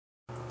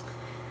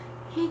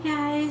Hey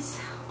guys,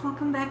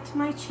 welcome back to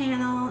my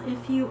channel.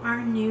 If you are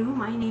new,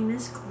 my name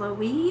is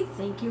Chloe.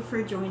 Thank you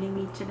for joining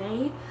me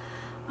today.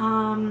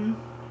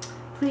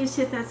 Please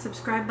hit that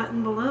subscribe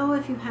button below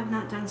if you have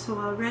not done so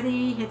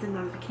already. Hit the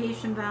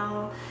notification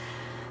bell.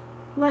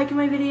 Like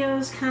my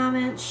videos,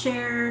 comment,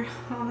 share,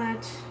 all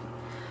that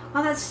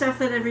stuff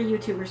that every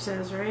YouTuber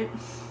says, right?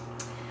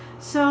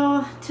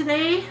 So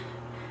today,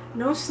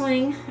 no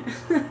sling.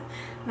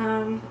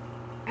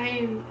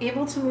 I'm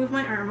able to move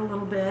my arm a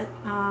little bit.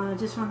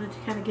 Just wanted to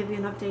kind of give you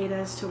an update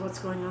as to what's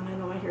going on. I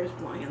know my hair is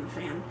blowing in the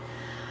fan.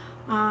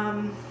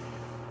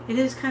 It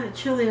is kind of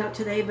chilly out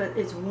today, but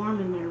it's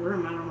warm in my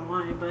room. I don't know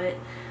why, but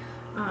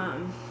I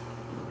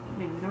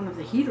mean, we don't have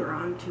the heater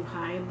on too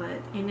high,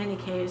 but in any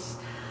case,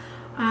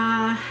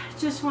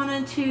 just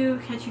wanted to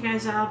catch you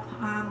guys up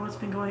on what's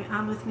been going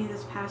on with me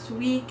this past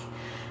week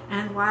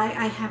and why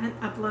I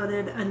haven't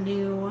uploaded a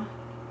new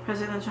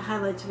presidential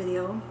highlights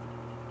video.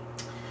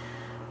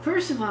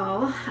 First of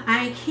all,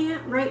 I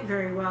can't write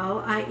very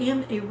well. I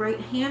am a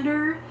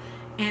right-hander,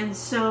 and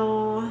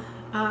so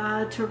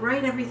to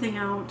write everything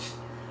out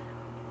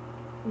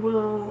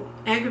will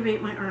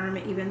aggravate my arm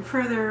even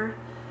further.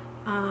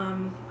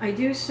 I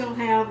do still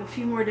have a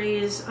few more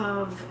days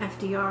of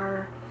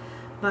FDR,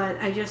 but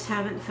I just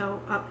haven't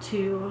felt up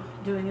to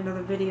doing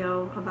another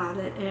video about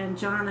it. And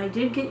John, I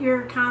did get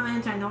your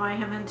comment. I know I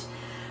haven't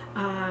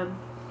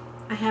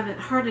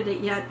hearted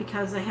it yet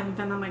because I haven't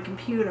been on my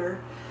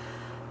computer.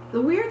 The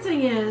weird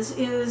thing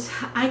is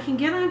I can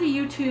get onto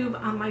YouTube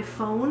on my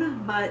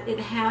phone, but it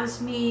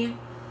has me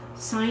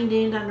signed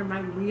in under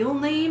my real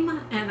name,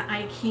 and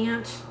I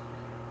can't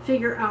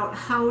figure out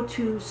how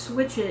to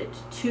switch it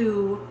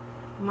to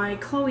my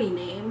Chloe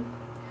name,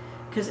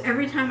 because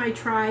every time I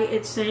try,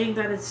 it's saying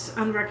that it's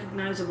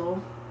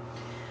unrecognizable.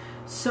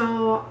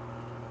 So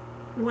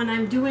when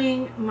I'm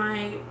doing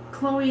my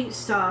Chloe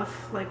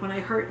stuff, like when I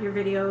heart your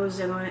videos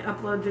and when I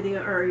upload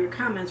video, or your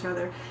comments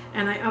rather,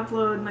 and I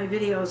upload my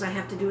videos, I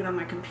have to do it on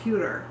my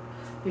computer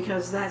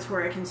because that's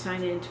where I can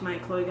sign into my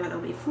Chloe Got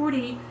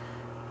LB40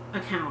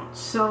 account.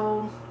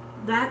 So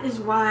that is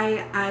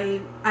why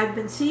I've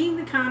been seeing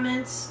the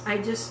comments. I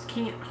just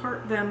can't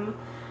heart them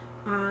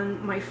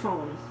on my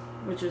phone,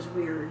 which is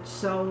weird.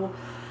 So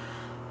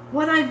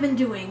what I've been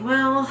doing,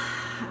 well,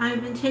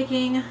 I've been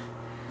taking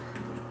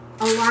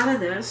a lot of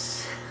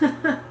this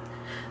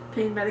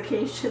pain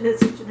medication.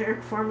 It's a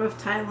generic form of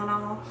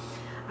Tylenol.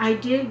 I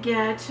did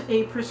get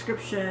a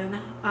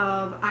prescription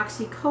of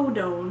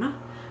oxycodone,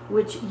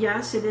 which,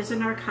 yes, it is a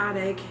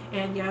narcotic,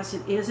 and yes,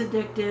 it is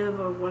addictive,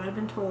 of what I've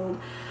been told.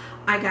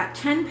 I got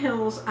 10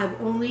 pills. I've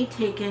only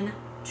taken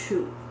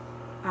 2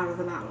 out of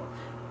the bottle,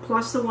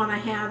 plus the one I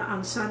had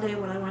on Sunday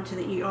when I went to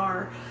the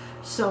ER.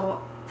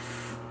 So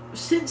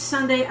since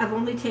Sunday, I've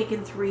only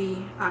taken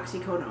 3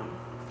 oxycodone.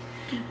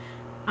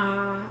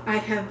 I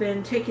have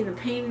been taking the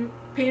pain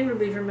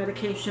reliever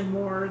medication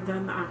more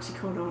than the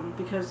oxycodone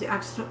because the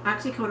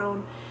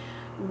oxycodone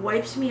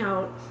wipes me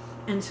out.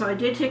 And so I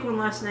did take one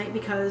last night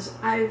because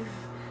I've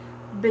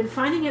been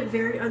finding it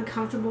very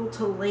uncomfortable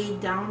to lay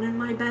down in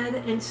my bed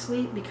and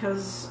sleep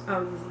because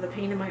of the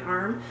pain in my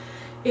arm.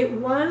 It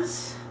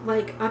was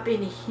like up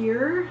in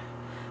here,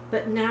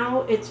 but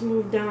now it's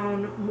moved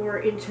down more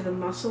into the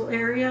muscle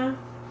area.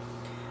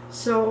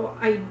 So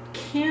I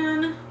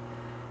can,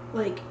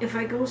 like, if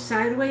I go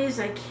sideways,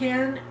 I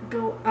can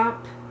go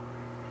up.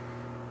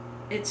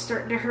 It's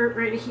starting to hurt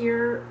right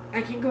here.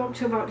 I can go up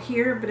to about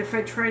here, but if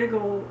I try to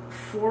go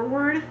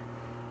forward,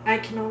 I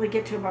can only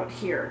get to about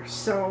here.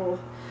 So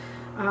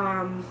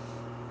I'm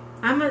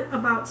at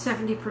about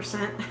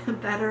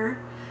 70% better.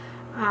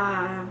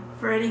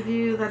 For any of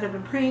you that have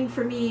been praying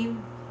for me,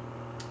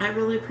 I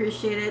really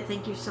appreciate it.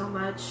 Thank you so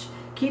much.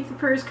 Keep the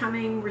prayers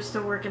coming. We're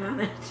still working on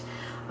it.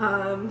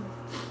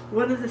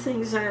 One of the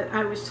things that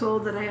I was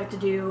told that I have to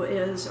do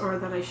is, or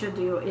that I should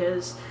do,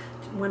 is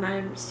when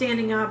I'm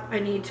standing up, I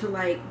need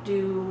to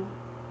do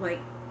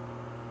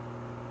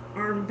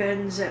arm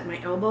bends at my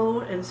elbow,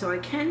 and so I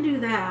can do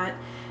that.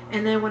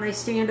 And then when I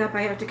stand up,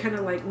 I have to kind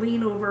of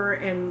lean over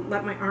and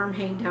let my arm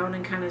hang down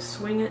and kind of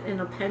swing it in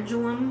a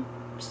pendulum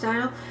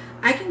style.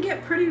 I can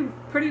get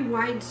pretty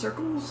wide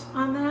circles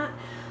on that,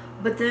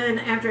 but then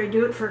after I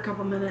do it for a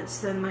couple minutes,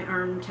 then my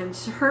arm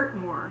tends to hurt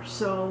more.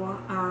 So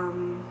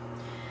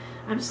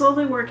I'm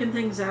slowly working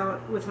things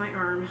out with my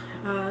arm.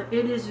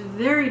 It is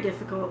very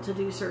difficult to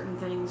do certain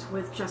things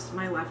with just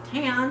my left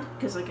hand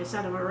because, like I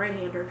said, I'm a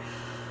right-hander.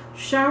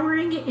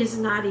 Showering is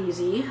not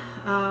easy.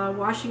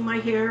 Washing my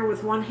hair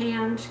with one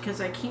hand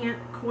because I can't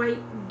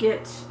quite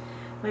get,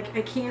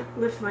 I can't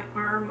lift my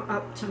arm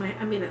up to my,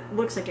 I mean, it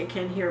looks like I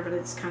can here, but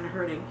it's kind of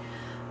hurting.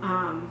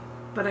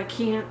 But I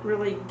can't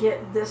really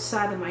get this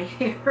side of my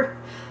hair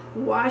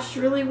washed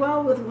really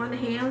well with one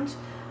hand.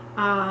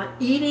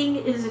 Eating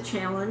is a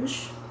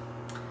challenge.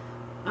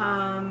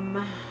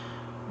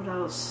 What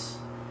else?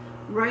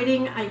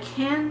 Writing, I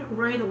can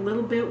write a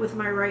little bit with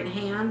my right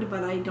hand,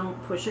 but I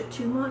don't push it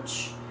too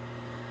much.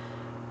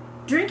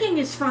 Drinking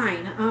is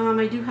fine.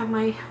 I do have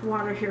my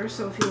water here,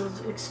 so if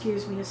you'll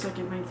excuse me a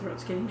second, my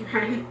throat's getting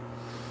dry.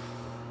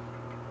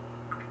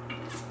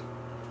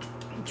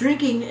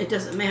 Drinking, it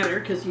doesn't matter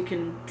because you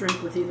can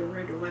drink with either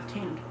right or left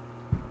hand.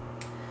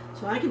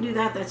 So I can do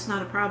that, that's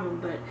not a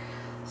problem, but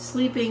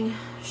sleeping,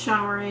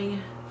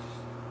 showering,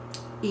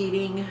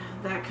 eating,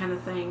 that kind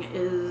of thing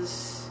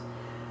is,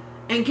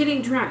 and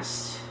getting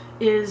dressed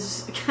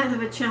is kind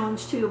of a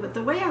challenge too. But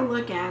the way I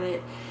look at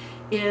it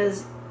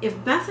is,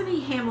 if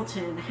Bethany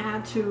Hamilton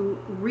had to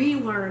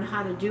relearn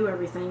how to do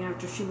everything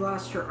after she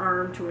lost her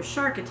arm to a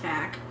shark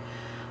attack,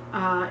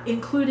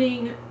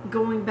 including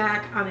going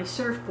back on a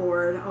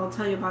surfboard, I'll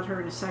tell you about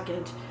her in a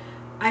second,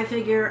 I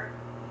figure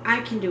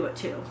I can do it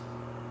too.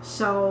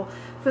 So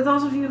for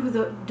those of you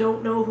who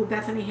don't know who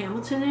Bethany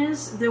Hamilton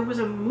is, there was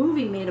a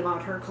movie made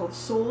about her called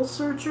Soul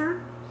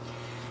Searcher,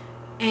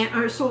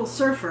 or Soul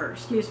Surfer,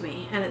 excuse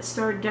me, and it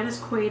starred Dennis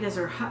Quaid as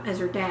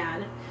her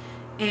dad.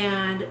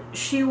 And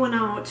she went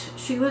out,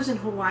 she lives in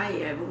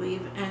Hawaii, I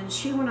believe, and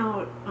she went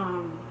out,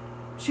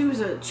 she was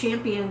a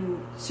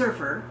champion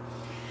surfer,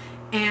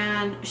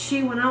 and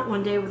she went out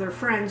one day with her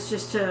friends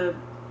just to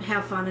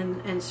have fun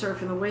and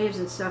surf in the waves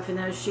and stuff. And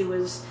as she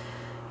was,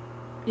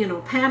 you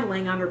know,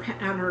 paddling on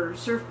her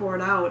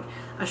surfboard out,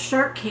 a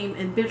shark came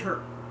and bit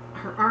her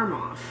arm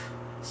off.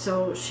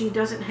 So she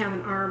doesn't have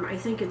an arm. I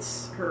think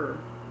it's her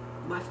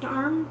left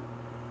arm.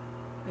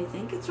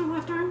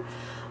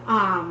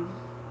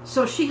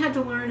 So she had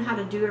to learn how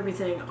to do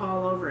everything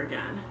all over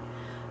again.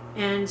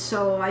 And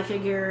so I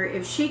figure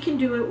if she can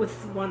do it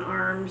with one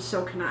arm,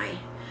 so can I.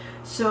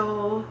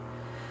 So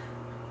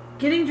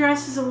getting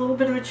dressed is a little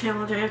bit of a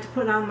challenge. I have to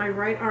put on my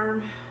right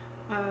arm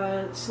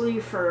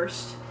sleeve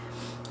first,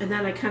 and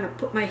then I kind of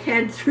put my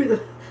head through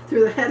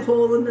the head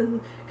hole, and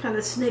then kind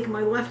of snake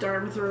my left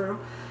arm through.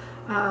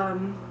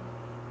 I'm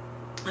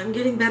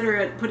getting better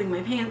at putting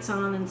my pants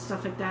on and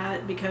stuff like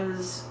that,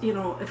 because, you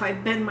know, if I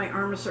bend my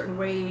arm a certain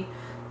way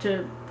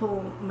to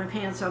pull my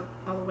pants up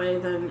all the way,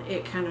 then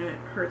it kind of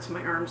hurts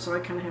my arm, so I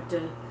kind of have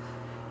to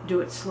do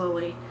it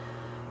slowly.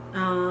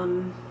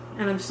 And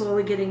I'm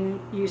slowly getting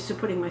used to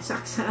putting my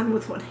socks on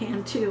with one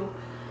hand too.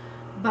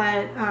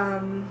 But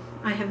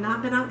I have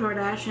not been outdoor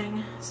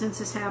dashing since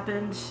this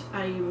happened.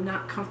 I'm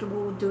not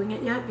comfortable with doing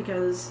it yet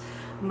because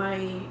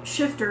my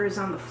shifter is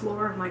on the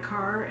floor of my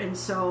car, and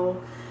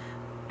so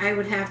I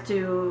would have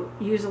to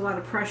use a lot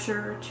of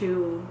pressure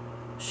to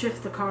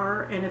shift the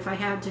car, and if I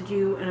had to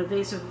do an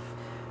evasive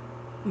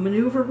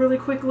maneuver really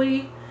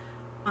quickly,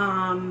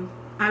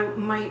 I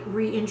might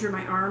re-injure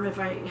my arm if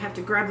I have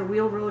to grab the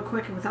wheel really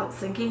quick without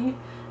thinking,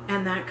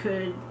 and that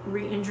could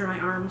re-injure my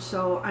arm.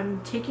 So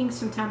I'm taking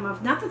some time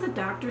off. Not that the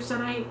doctor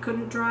said I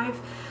couldn't drive,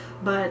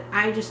 but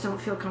I just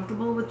don't feel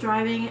comfortable with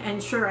driving.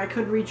 And sure, I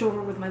could reach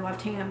over with my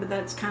left hand, but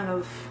that's kind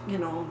of, you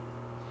know,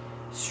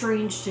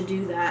 strange to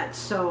do that.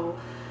 So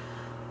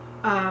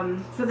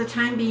for the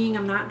time being,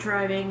 I'm not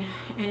driving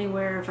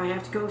anywhere. If I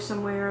have to go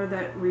somewhere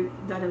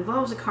that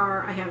involves a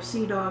car, I have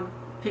Sea-Dog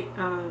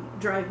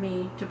drive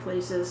me to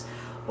places,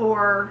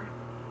 or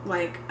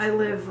like I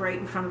live right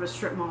in front of a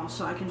strip mall,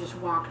 so I can just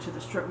walk to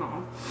the strip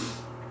mall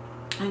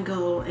and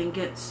go and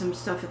get some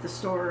stuff at the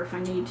store if I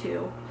need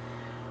to.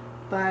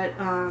 But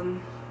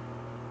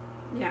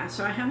yeah,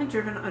 so I haven't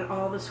driven at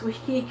all this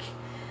week,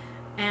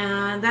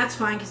 and that's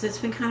fine because it's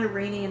been kind of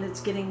rainy and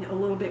it's getting a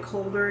little bit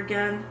colder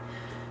again.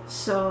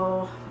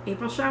 So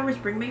April showers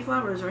bring May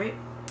flowers, right?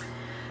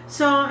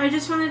 So I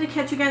just wanted to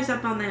catch you guys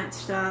up on that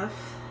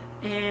stuff,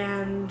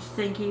 and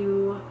thank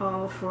you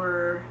all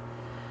for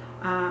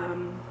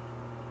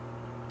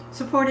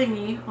supporting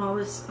me all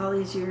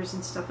these years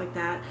and stuff like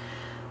that.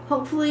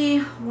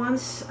 Hopefully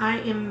once I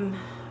am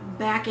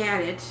back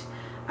at it,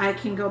 I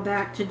can go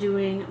back to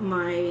doing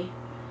my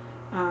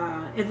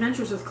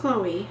Adventures with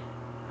Chloe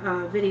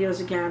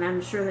videos again.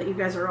 I'm sure that you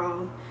guys are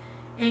all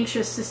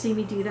anxious to see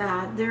me do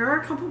that. There are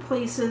a couple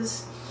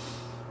places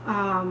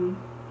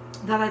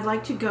that I'd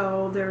like to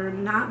go. They're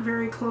not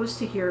very close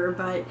to here,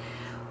 but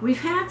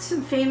we've had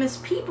some famous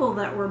people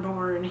that were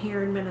born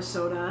here in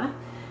Minnesota,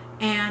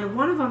 and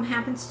one of them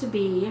happens to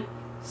be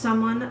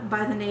someone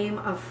by the name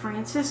of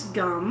Frances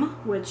Gumm,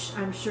 which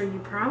I'm sure you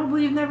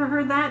probably have never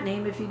heard that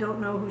name if you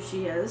don't know who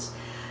she is.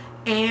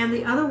 And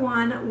the other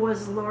one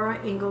was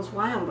Laura Ingalls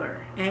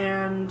Wilder,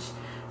 and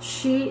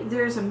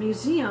there's a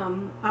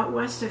museum out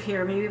west of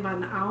here, maybe about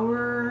an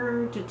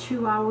hour to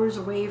 2 hours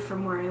away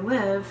from where I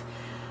live,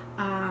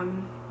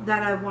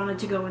 that I wanted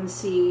to go and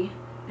see.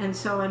 And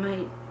so I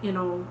might, you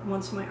know,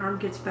 once my arm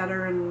gets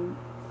better, and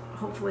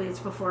hopefully it's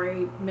before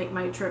I make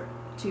my trip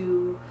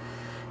to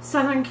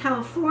Southern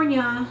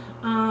California,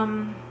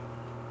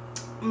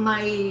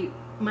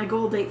 my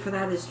goal date for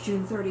that is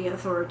June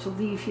 30th, or to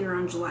leave here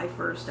on July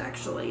 1st,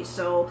 actually.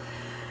 So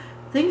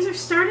things are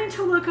starting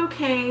to look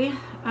okay.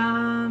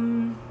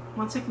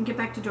 Once I can get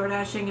back to door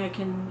dashing, I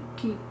can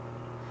keep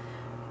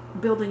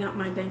building up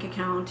my bank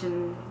account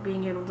and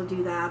being able to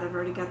do that. I've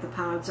already got the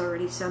pods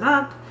already set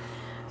up,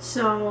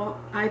 so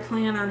I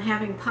plan on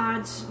having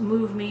pods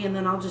move me, and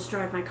then I'll just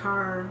drive my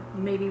car,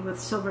 maybe with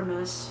Silver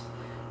Mist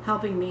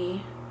helping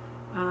me,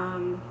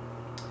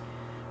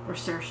 or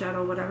Star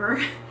Shadow,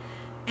 whatever.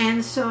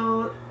 And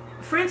so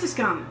Frances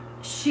Gumm,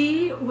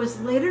 She was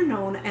later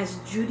known as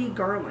Judy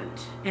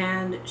Garland,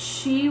 and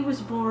she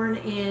was born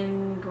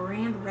in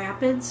Grand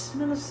Rapids,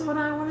 Minnesota,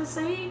 I want to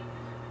say.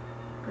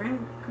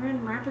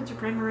 Grand Rapids or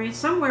Grand Marais,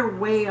 somewhere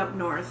way up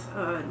north,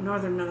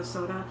 northern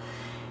Minnesota.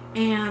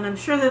 And I'm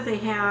sure that they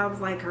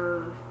have like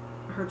her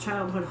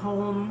childhood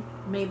home,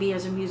 maybe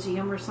as a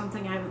museum or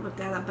something. I haven't looked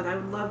that up, but I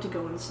would love to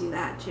go and see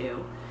that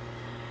too.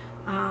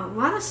 A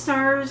lot of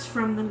stars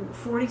from the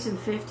 40s and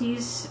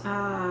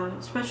 50s,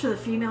 especially the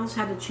females,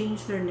 had to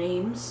change their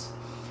names.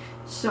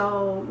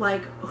 So,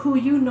 like, who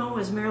you know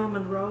as Marilyn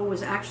Monroe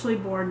was actually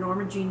born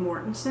Norma Jean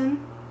Mortensen.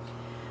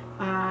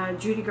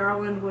 Judy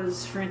Garland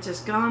was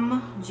Frances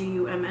Gumm,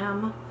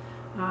 Gumm.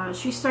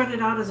 She started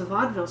out as a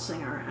vaudeville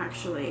singer,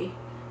 actually,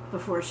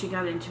 before she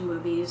got into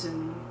movies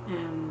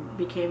and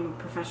became a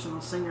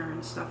professional singer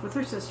and stuff with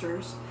her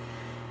sisters.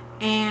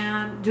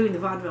 And doing the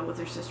vaudeville with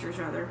her sisters,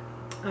 rather.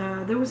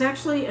 There was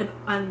actually a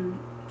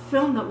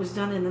film that was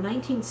done in the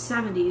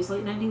 1970s,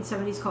 late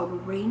 1970s,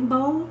 called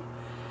Rainbow.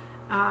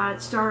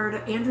 It starred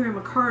Andrea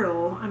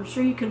McArdle. I'm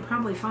sure you can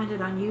probably find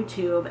it on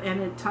YouTube,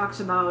 and it talks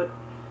about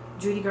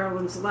Judy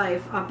Garland's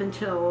life up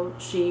until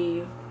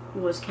she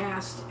was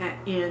cast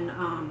in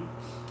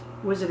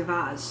Wizard of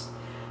Oz.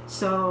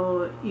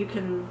 So you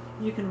can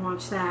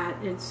watch that.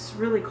 It's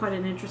really quite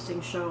an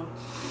interesting show.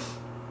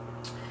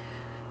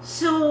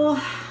 So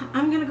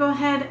I'm going to go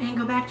ahead and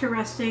go back to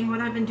resting.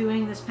 What I've been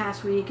doing this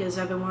past week is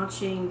I've been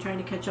trying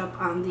to catch up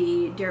on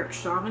the Derek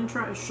Chauvin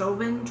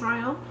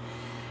trial,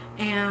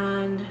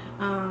 and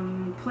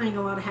playing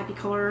a lot of Happy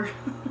Color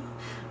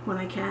when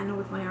I can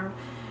with my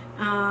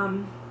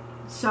arm.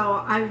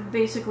 So I've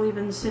basically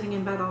been sitting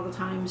in bed all the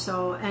time.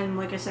 So, and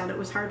like I said, it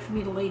was hard for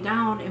me to lay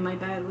down in my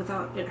bed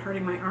without it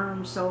hurting my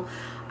arms. So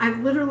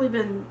I've literally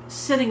been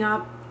sitting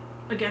up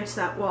against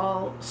that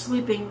wall,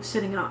 sleeping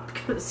sitting up,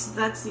 because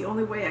that's the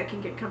only way I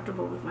can get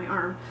comfortable with my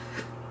arm.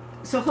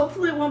 So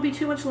hopefully it won't be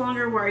too much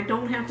longer where I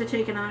don't have to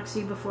take an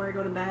oxy before I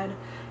go to bed.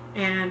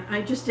 And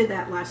I just did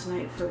that last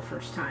night for the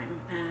first time,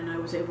 and I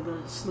was able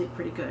to sleep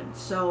pretty good.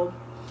 So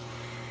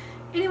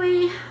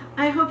anyway,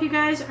 I hope you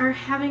guys are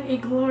having a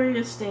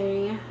glorious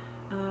day.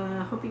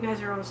 Hope you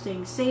guys are all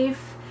staying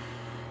safe.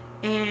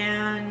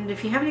 And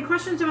if you have any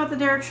questions about the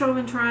Derek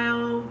Chauvin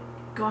trial,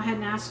 go ahead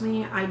and ask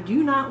me. I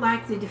do not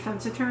like the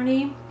defense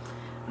attorney.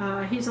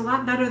 He's a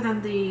lot better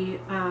than the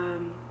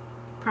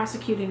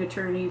prosecuting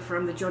attorney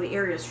from the Jodi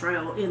Arias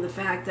trial in the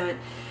fact that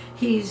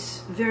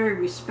he's very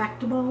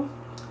respectable,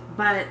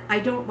 but I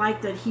don't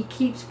like that he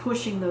keeps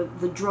pushing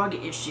the drug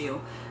issue.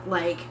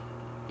 Like,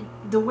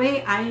 the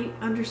way I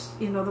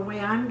understand, the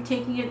way I'm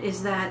taking it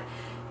is that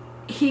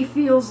he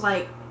feels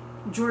like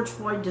George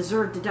Floyd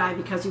deserved to die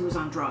because he was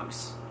on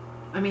drugs.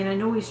 I mean, I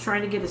know he's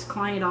trying to get his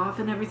client off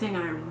and everything,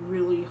 and I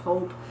really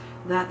hope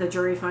that the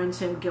jury finds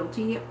him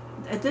guilty.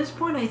 At this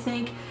point, I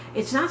think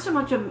it's not so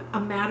much a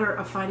matter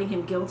of finding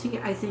him guilty.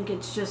 I think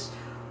it's just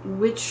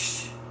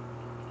which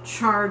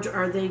charge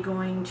are they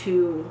going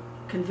to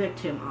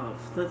convict him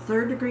of, the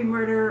third-degree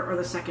murder or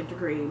the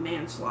second-degree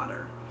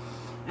manslaughter,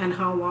 and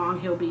how long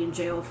he'll be in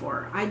jail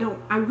for. I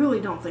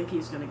really don't think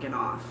he's going to get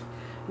off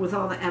with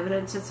all the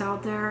evidence that's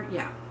out there.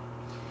 Yeah.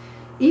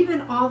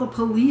 Even all the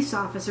police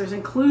officers,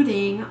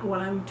 including, what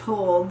I'm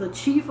told, the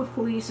chief of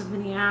police of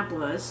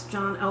Minneapolis,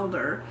 John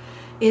Elder,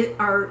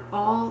 are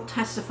all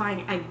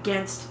testifying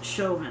against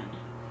Chauvin.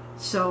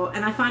 So,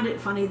 and I find it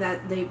funny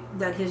that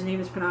his name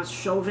is pronounced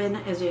Chauvin,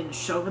 as in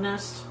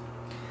chauvinist.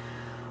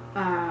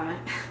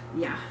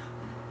 Yeah.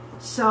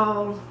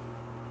 So,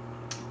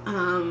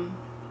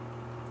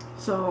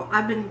 so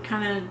I've been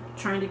kind of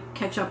trying to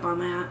catch up on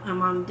that.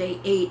 I'm on day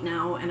 8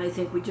 now, and I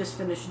think we just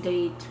finished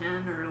day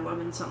 10 or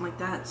 11, something like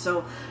that.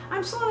 So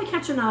I'm slowly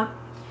catching up.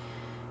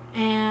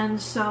 And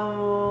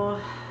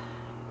so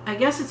I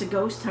guess it's a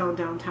ghost town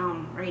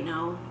downtown right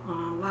now. A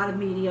lot of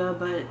media,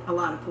 but a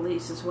lot of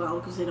police as well,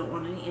 because they don't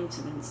want any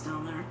incidents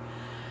down there.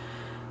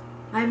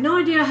 I have no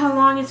idea how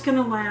long it's going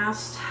to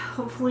last.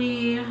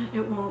 Hopefully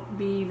it won't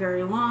be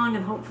very long,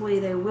 and hopefully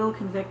they will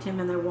convict him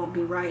and there won't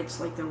be riots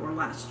like there were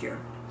last year.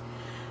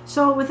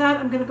 So with that,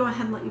 I'm going to go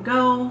ahead and let you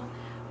go.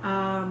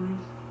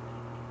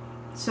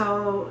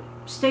 So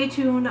stay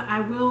tuned.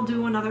 I will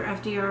do another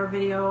FDR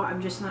video. I'm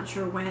just not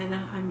sure when.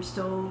 I'm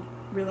still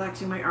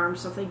relaxing my arm.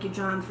 So thank you,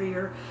 John, for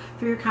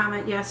your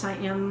comment. Yes, I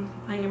am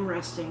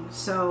resting.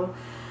 So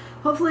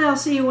hopefully I'll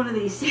see you one of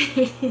these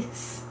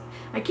days.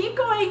 I keep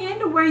going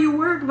into where you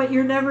work, but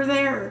you're never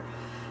there.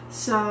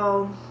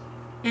 So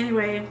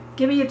anyway,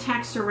 give me a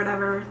text or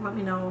whatever. Let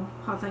me know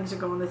how things are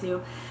going with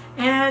you.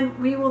 And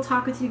we will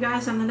talk with you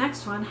guys on the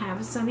next one. Have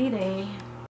a sunny day.